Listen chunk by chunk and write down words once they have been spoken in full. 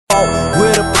Bought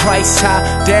with a price, how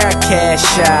dare I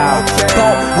cash out?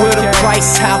 Bought with a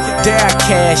price, how dare I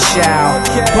cash out?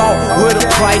 Bought with a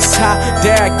price, how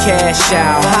dare I cash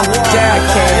out? How dare I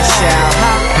cash out?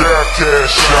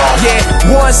 Yeah,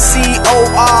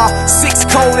 1COR,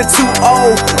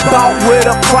 6:2O. Bought with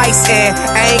a price and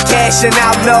I ain't cashing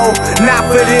out, no. Not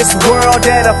for this world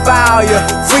that'll foul you.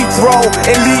 Free throw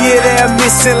and leave you there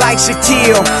missing like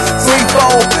Shaquille. Free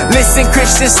fold, listen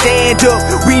Christians, stand up.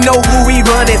 We know who we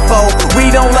running for.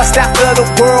 We don't lust after the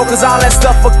world, cause all that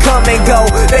stuff will come and go.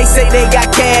 They say they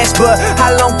got cash, but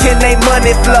how long can they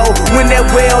money flow? When that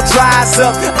well dries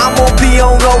up, I'm gonna be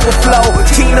on overflow.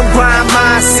 Kingdom grind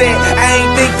mindset, I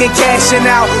ain't thinking cashing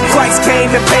out. Christ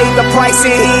came to pay the price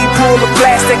and he ain't pull the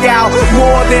plastic out.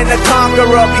 More than a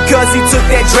conqueror because he took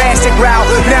that drastic route.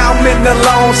 Now I'm in the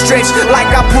long stretch like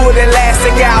I pulled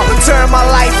elastic out. Turn my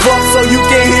life up so you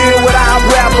can hear what I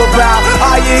rap about.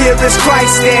 All you hear is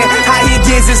Christ and how he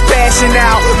gives his passion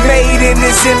out. Made in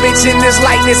this image, in this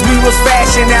likeness we was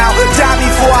fashioned out. Die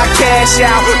before I cash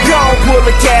out, gon' pull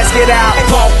the casket out.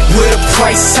 Bought with a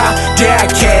price, how dare I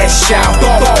cash out?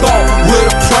 Bought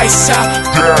with a price, how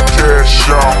dare I cash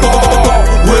out? Bought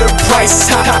with a price,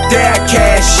 how dare I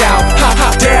cash out?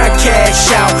 How dare I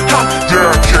cash out? How dare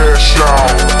I cash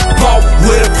out? Bought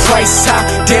with a price, how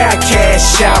dare I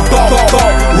cash out? Bought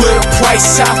with a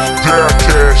price, how dare I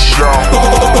cash out?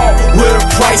 Bought with a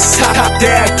price, how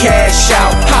dare I cash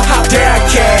out? How dare I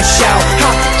cash out?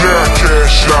 How dare I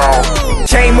cash out?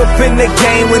 Came up in the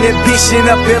game with ambition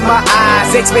up in my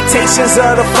eyes. Expectations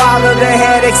of the Father that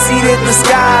had exceeded the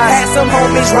skies. Had some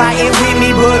homies riding with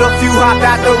me, but a few hopped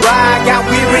out the ride. Got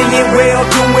weary and well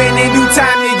doing, in due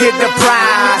time to get the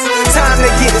prize. Time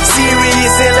to get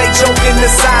serious and lay joking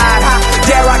aside. How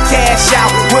dare I cash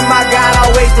out when my God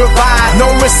always provides?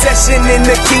 No recession in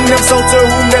the kingdom, so to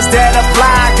whom does that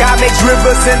apply? God makes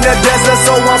rivers in the desert,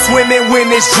 so I'm swimming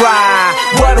when it's dry.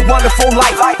 What a wonderful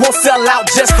life, won't sell out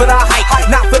just for the hype.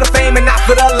 Not for the fame and not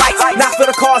for the lights, not for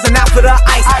the cars and not for the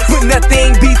ice. Put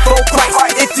nothing before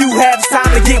Christ. If you have time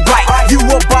to get right, you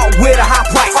were bought with a high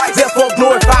price. Therefore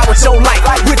glorify with your life,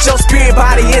 with your spirit,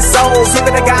 body, and soul.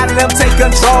 Giving to God and them take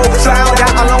control. Drowned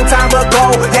out a long time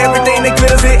ago. Everything that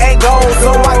glitters, it ain't gold.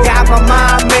 So I got my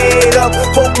mind made up,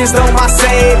 focused on my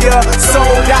Savior.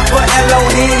 Sold out for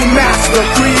Elohim, Master,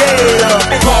 Creator.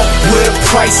 Bought with a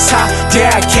price, how dare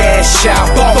I cash out?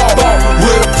 Bought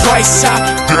with a price, how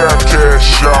dare I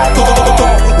cash out?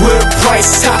 Bought with a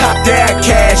price, how dare I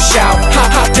cash out?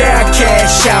 How dare I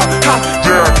cash out? How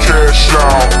dare I cash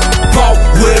out? Bought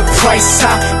with a price,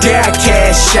 how dare I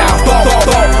cash out? Bought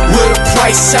with a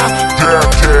price, how dare I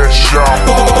cash out?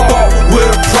 Bought with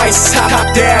a price, how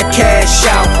dare I cash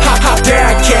out? How dare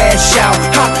I cash out?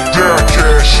 How dare I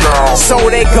cash out? So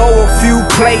they go a few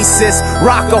places,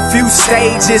 rock a few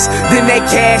stages, then they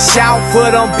cash out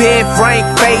for them Ben Frank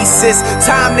faces.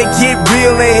 Time to get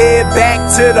real and head back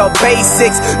to the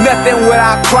basics. Nothing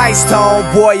without Christ,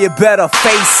 homeboy, you better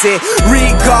face it.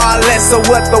 Regardless of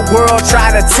what the world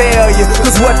try to tell you,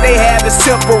 cause what they have is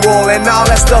temporal and all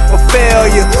that stuff will fail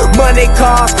you. Money,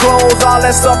 cars, clothes, all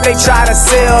that stuff they try to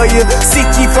sell you. Seek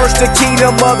ye first the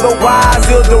kingdom, otherwise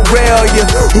it'll derail you.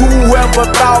 Whoever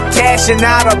thought cashing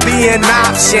out would be an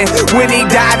option, when he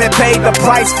died and paid the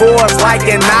price for us like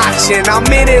an auction. I'm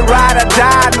in it, ride or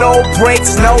die, no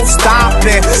breaks, no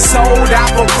stopping. Sold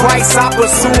out for Christ, I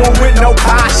pursue him with no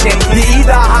caution. You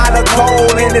either hot or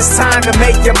cold and it's time to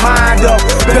make your mind up.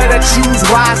 Better choose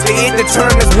wisely, it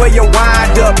determines where you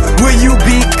wind up. Will you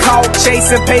be caught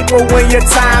chasing paper when your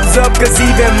time's up? Cause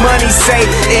even money say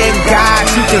in God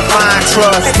you can find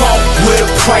trust. Bought with a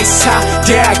price, how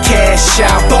dare I cash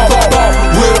out? Bought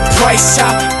with a price,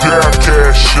 how dare I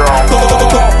cash out?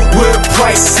 Bought with a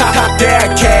price, how dare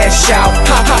I cash out?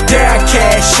 How dare I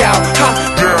cash out?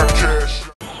 How dare I cash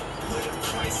out?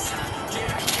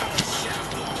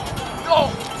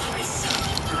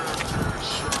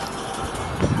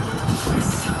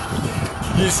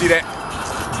 You see that?